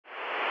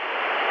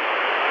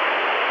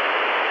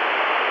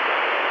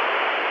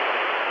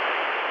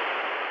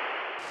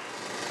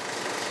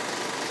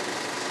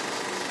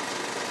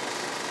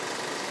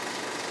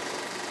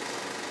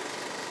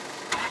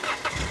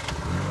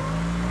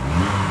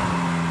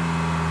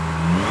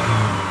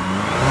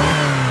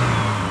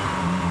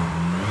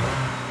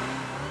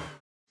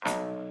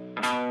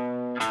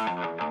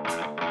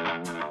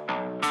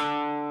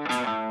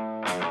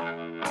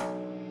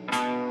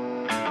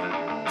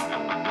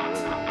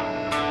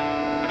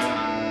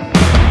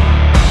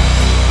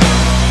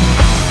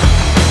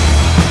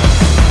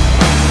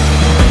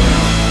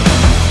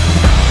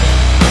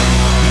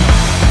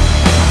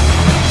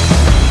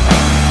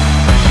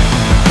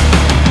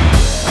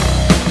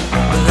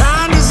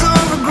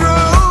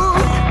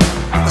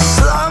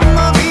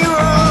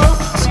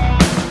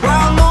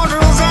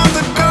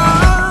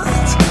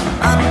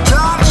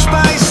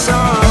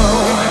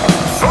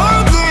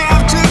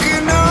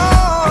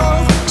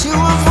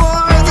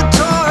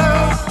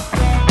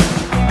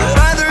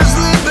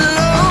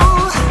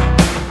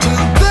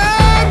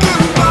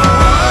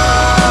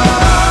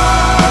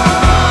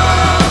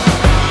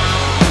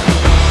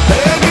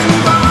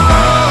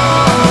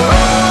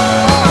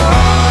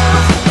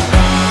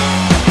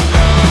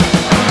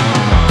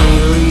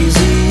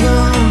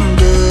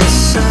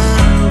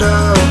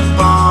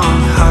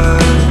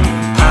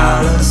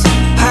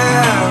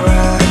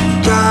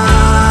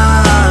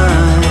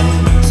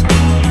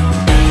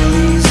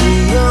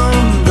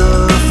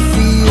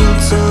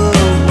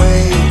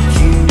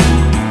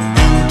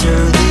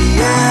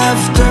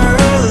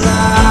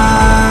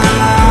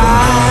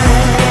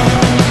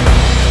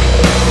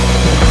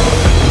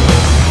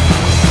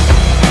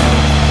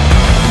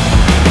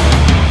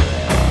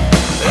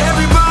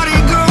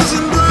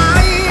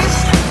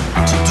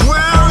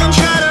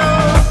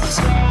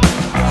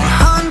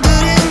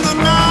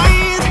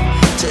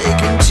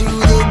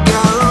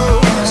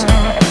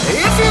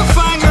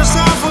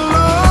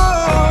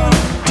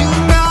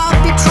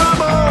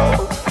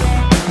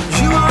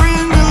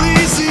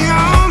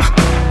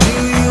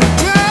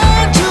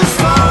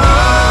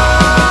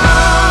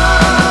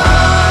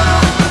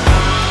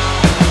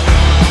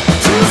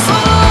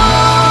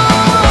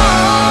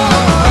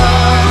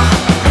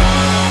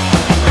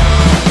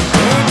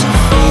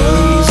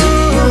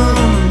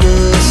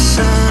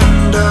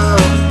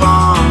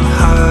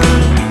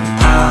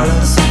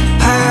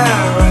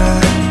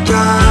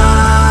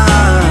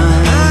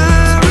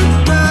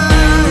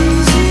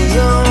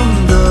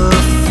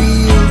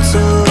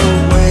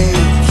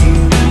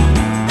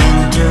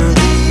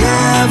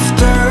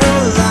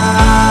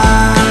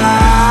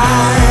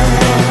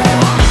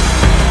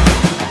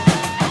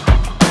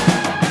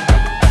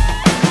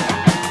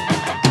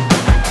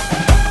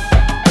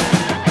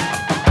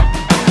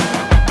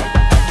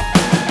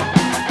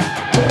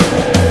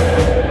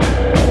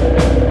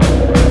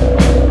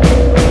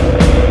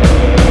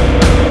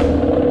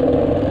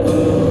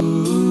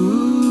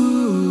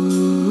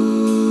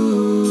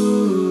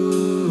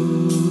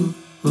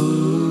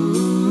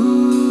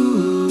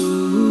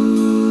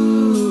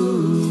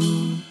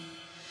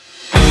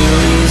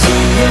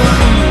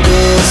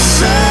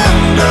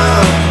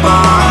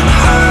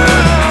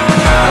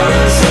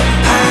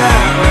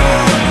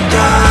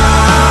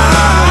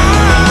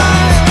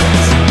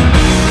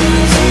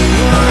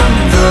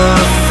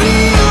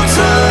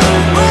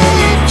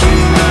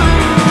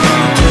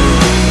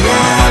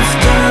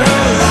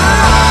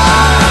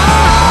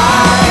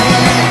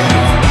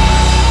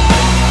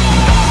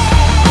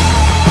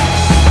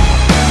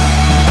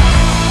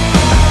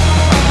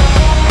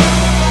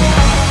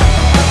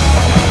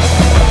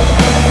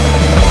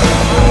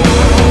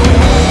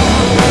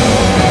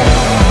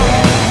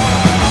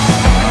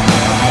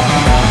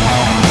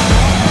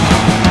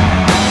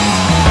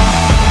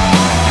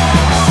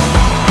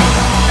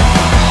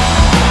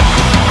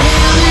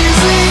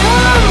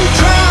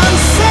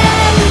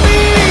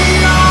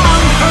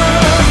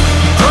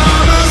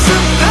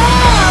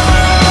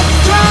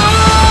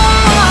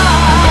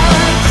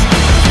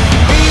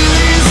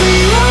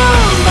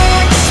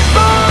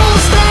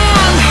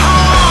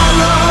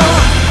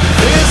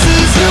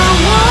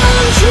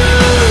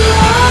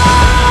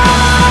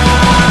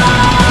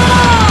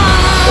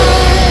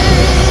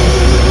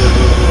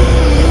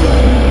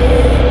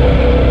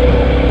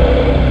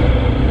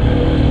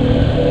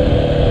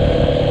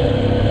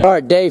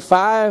Alright, day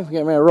 5,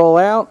 getting ready to roll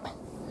out.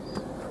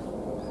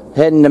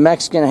 Heading to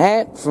Mexican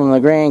Hat from the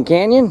Grand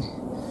Canyon.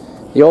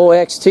 The old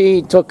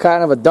XT took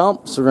kind of a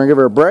dump, so we're going to give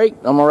her a break.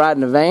 I'm going to ride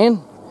in the van.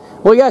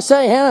 What you got to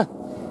say, Hannah?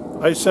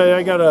 I say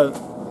I got a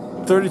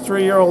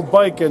 33-year-old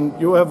bike and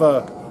you have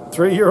a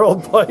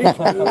 3-year-old bike.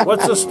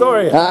 What's the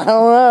story? I don't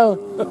know.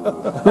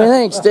 What do you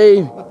think,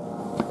 Steve?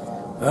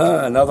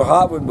 Another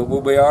hot one, but we'll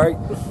be all right.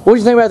 What do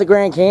you think about the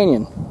Grand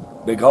Canyon?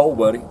 Big hole,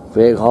 buddy.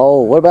 Big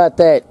hole. What about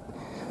that?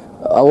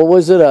 What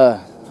was it?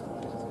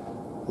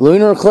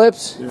 Lunar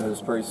eclipse? Yeah, it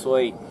was pretty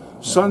sweet.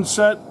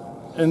 Sunset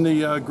in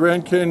the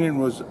Grand Canyon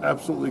was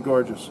absolutely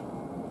gorgeous.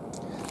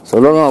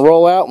 So they're going to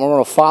roll out and we're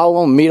going to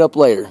follow them and meet up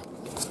later.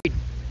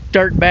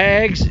 Dirt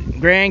bags,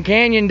 Grand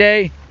Canyon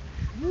day.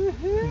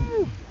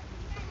 Woohoo!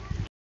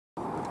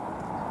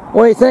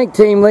 What do you think,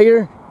 team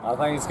leader? I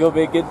think it's going to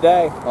be a good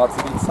day. Lots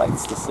of good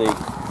sights to see.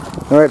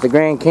 We're at the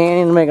Grand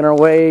Canyon making our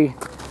way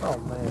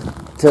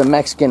to the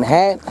Mexican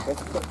Hat.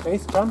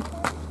 Face jump?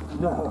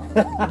 No.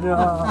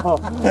 No.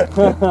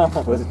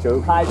 Was it a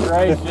joke?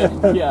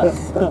 Hydration,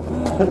 yes.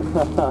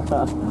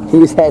 He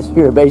just has to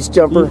be a base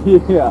jumper?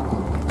 Yeah.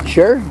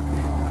 Sure.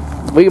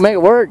 We can make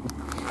it work.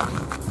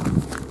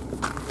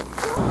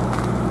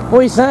 What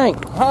do you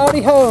think?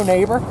 Howdy ho,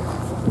 neighbor.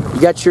 You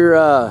got your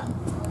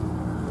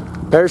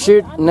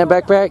parachute in that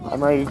backpack?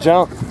 I'm ready to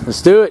jump.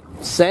 Let's do it.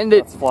 Send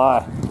it. Let's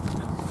fly.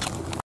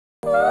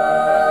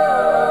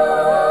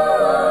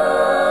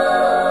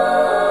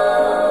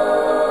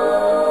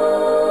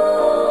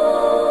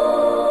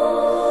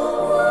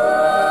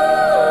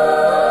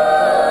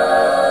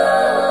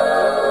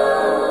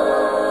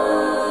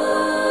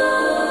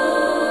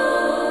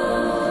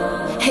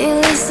 Hey,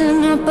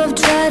 listen up, I've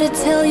tried to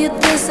tell you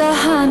this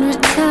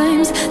 100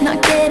 times.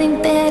 Not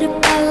getting better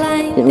by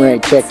lying. Getting ready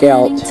to check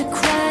out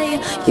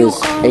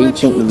this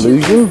ancient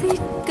illusion.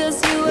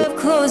 Because you have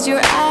closed your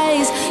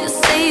eyes. You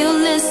say you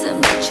listen,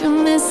 but you're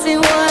missing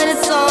what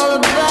it's all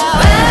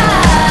about.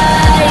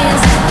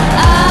 Rise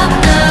up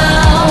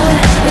now.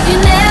 If you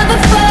never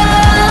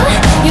fall,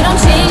 you don't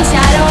change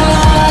at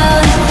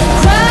all.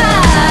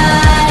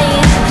 Cry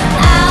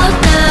out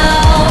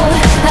now.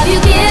 Have you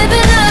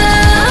given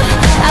up?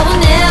 I will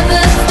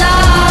never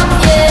stop,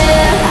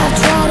 yeah. I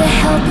try to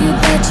help you,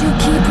 but you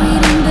keep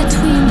reading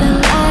between the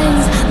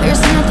lines.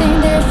 There's nothing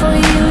there for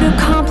you to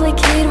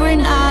complicate, we're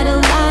not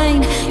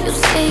aligned. You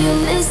say you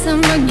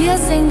listen, but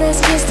guessing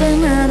that's just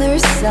another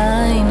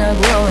sign of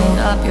growing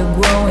up. You're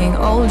growing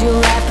old,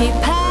 you'll have to keep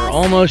past.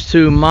 Almost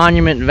to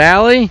Monument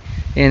Valley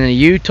in the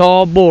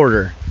Utah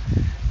border.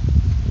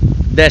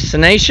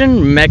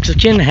 Destination,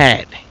 Mexican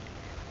Hat.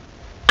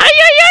 Ay,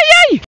 ay, ay,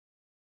 ay!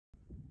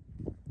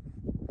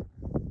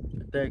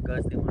 There,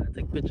 guys, they want to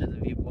take pictures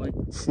of you, boy.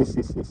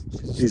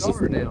 She's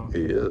over now.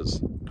 He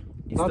is.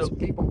 Lots of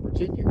people in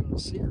Virginia are going to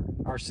see her,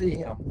 or see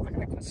him. I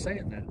gotta say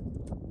it now.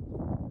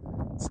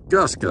 It's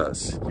Gus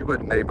Gus. You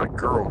wouldn't name a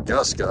girl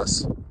Gus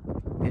Gus.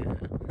 Yeah.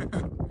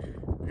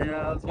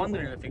 Yeah, I was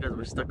wondering if you guys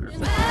were stuck or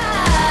something.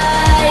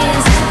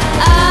 Rise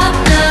up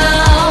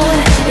now.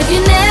 If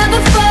you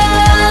never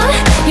fall,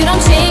 you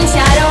don't change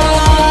at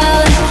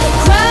all.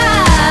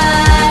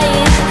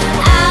 Cry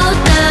out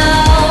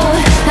now.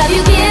 Have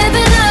you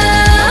given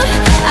up?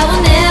 I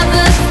will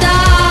never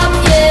stop,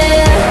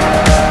 yeah.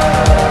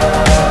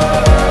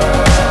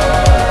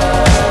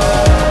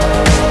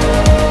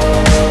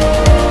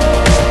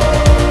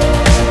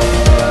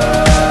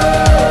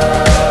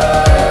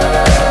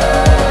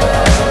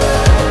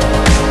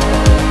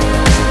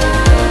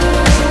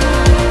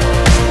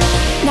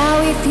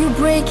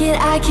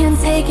 I can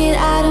take it,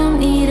 I don't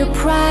need a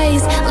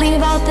prize.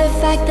 Leave out the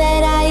fact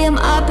that I am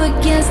up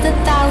against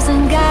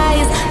 1,000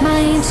 guys.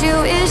 My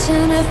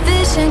intuition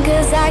efficient,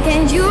 cause I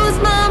can't use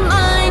my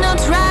mind. Don't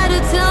try to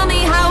tell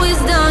me how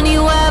it's done,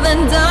 you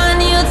haven't done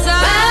your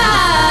time.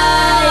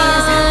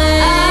 Rise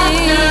up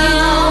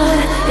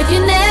now. If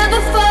you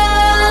never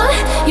fall,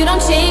 you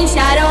don't change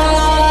at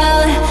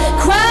all.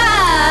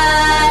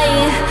 Cry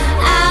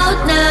out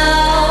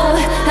now.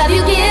 Have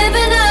you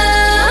given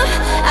up?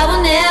 I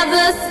will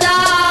never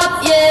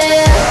stop,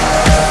 yeah.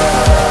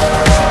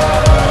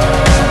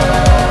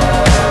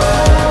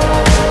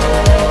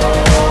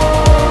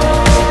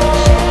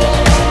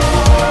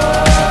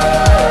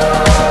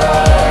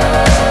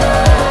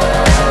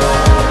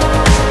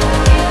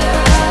 Rise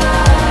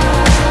up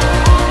now.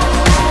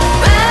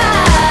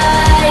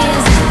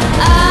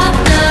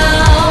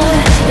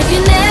 If you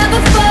never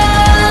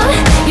fall,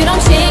 you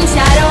don't change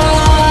at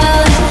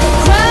all.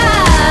 Cry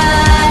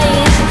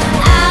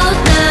out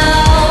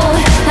now.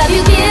 Have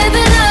you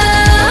given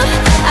up?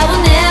 I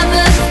will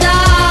never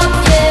stop,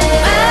 yeah.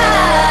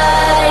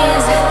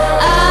 Rise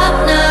up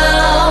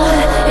now.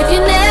 If you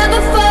never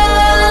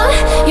fall,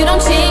 you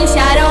don't change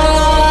at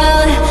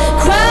all.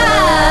 Cry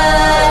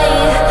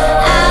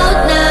out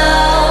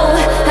now.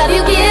 Have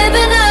you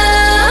given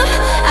up?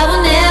 I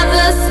will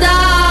never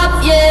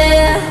stop,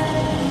 yeah.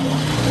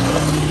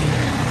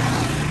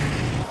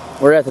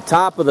 We're at the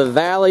top of the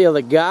Valley of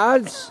the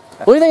Gods.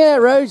 What do you think of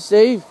that road,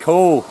 Steve?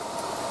 Cool.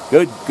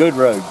 Good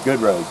road. Good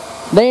road.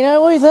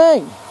 Dino, what do you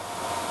think?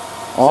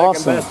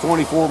 Awesome. Second best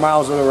 24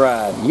 miles of the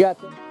ride. You got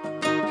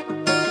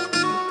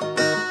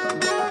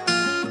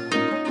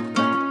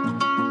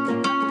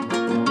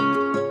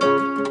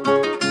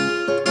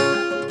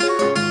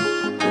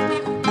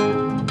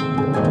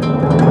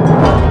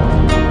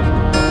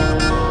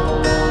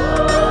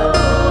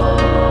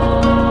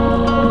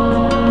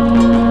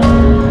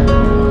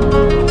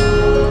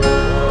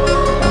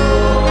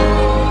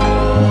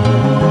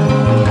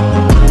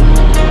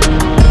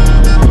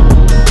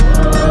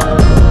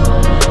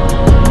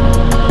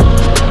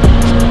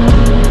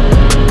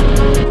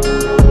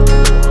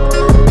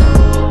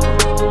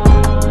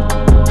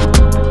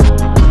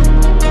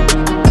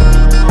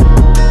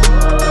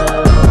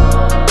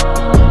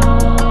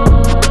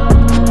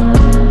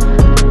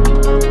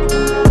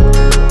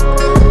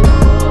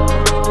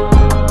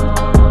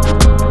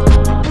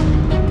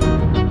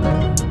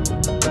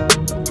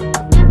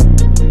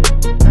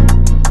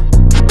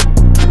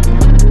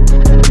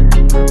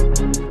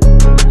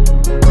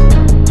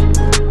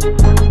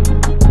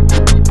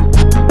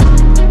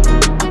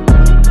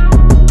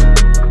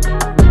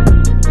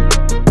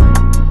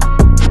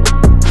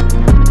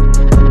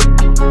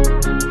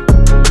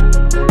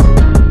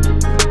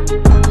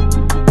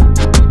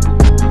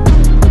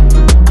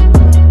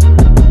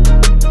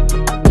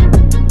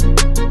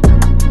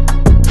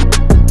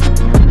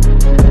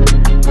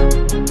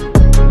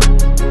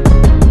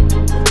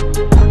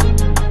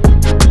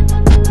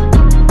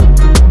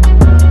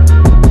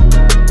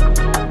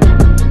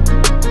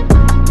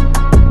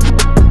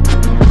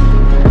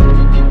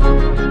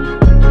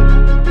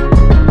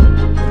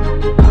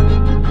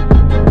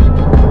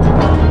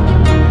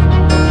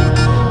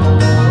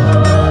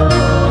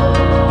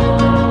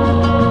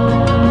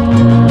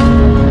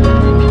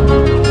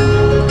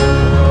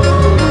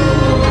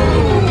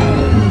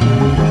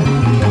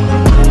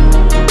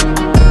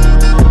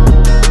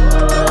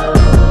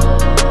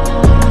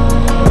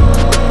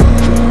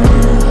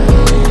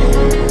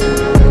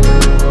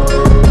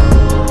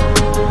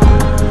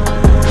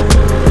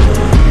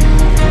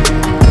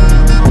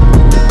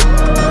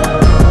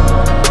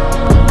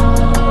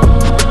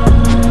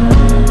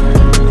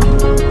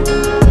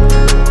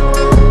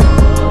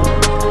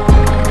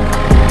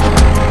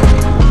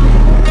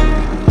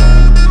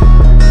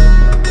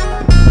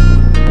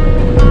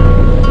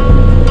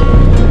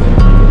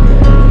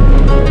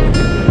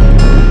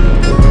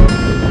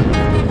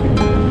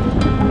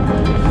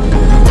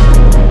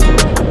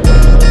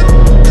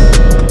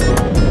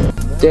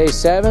Day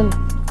 7,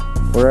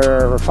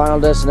 our final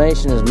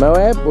destination is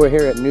Moab. We're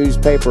here at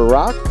Newspaper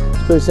Rock. It's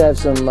supposed to have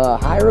some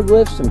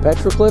hieroglyphs and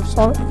petroglyphs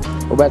on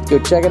it. We're about to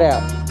go check it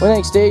out. What do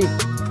you think, Steve?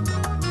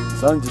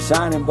 Sun's a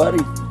shining,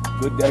 buddy.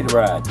 Good day to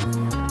ride.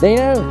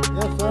 Dino?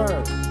 Yes,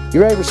 sir.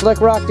 You ready for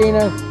Slickrock,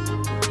 Dino?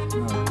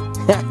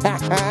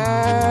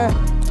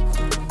 No.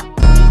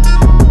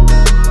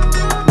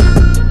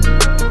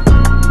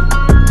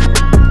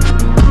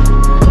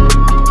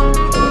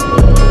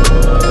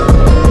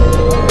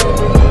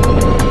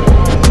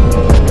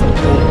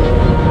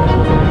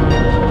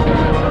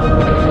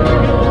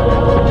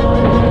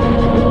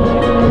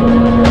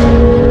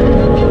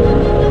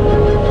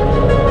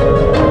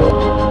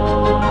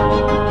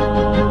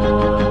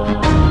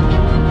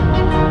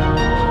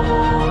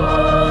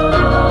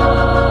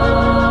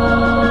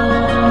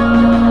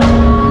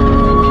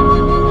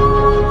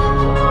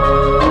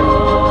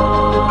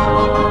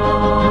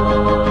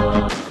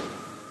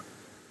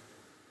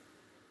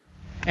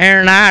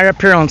 Aaron and I are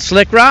up here on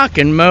Slickrock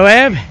in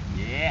Moab.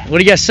 Yeah. What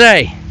do you guys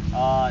say? It's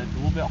a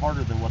little bit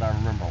harder than what I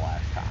remember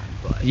last time.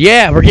 But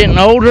Yeah, we're getting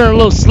older and a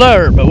little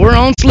slower, but we're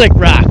on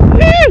Slickrock.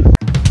 Woo!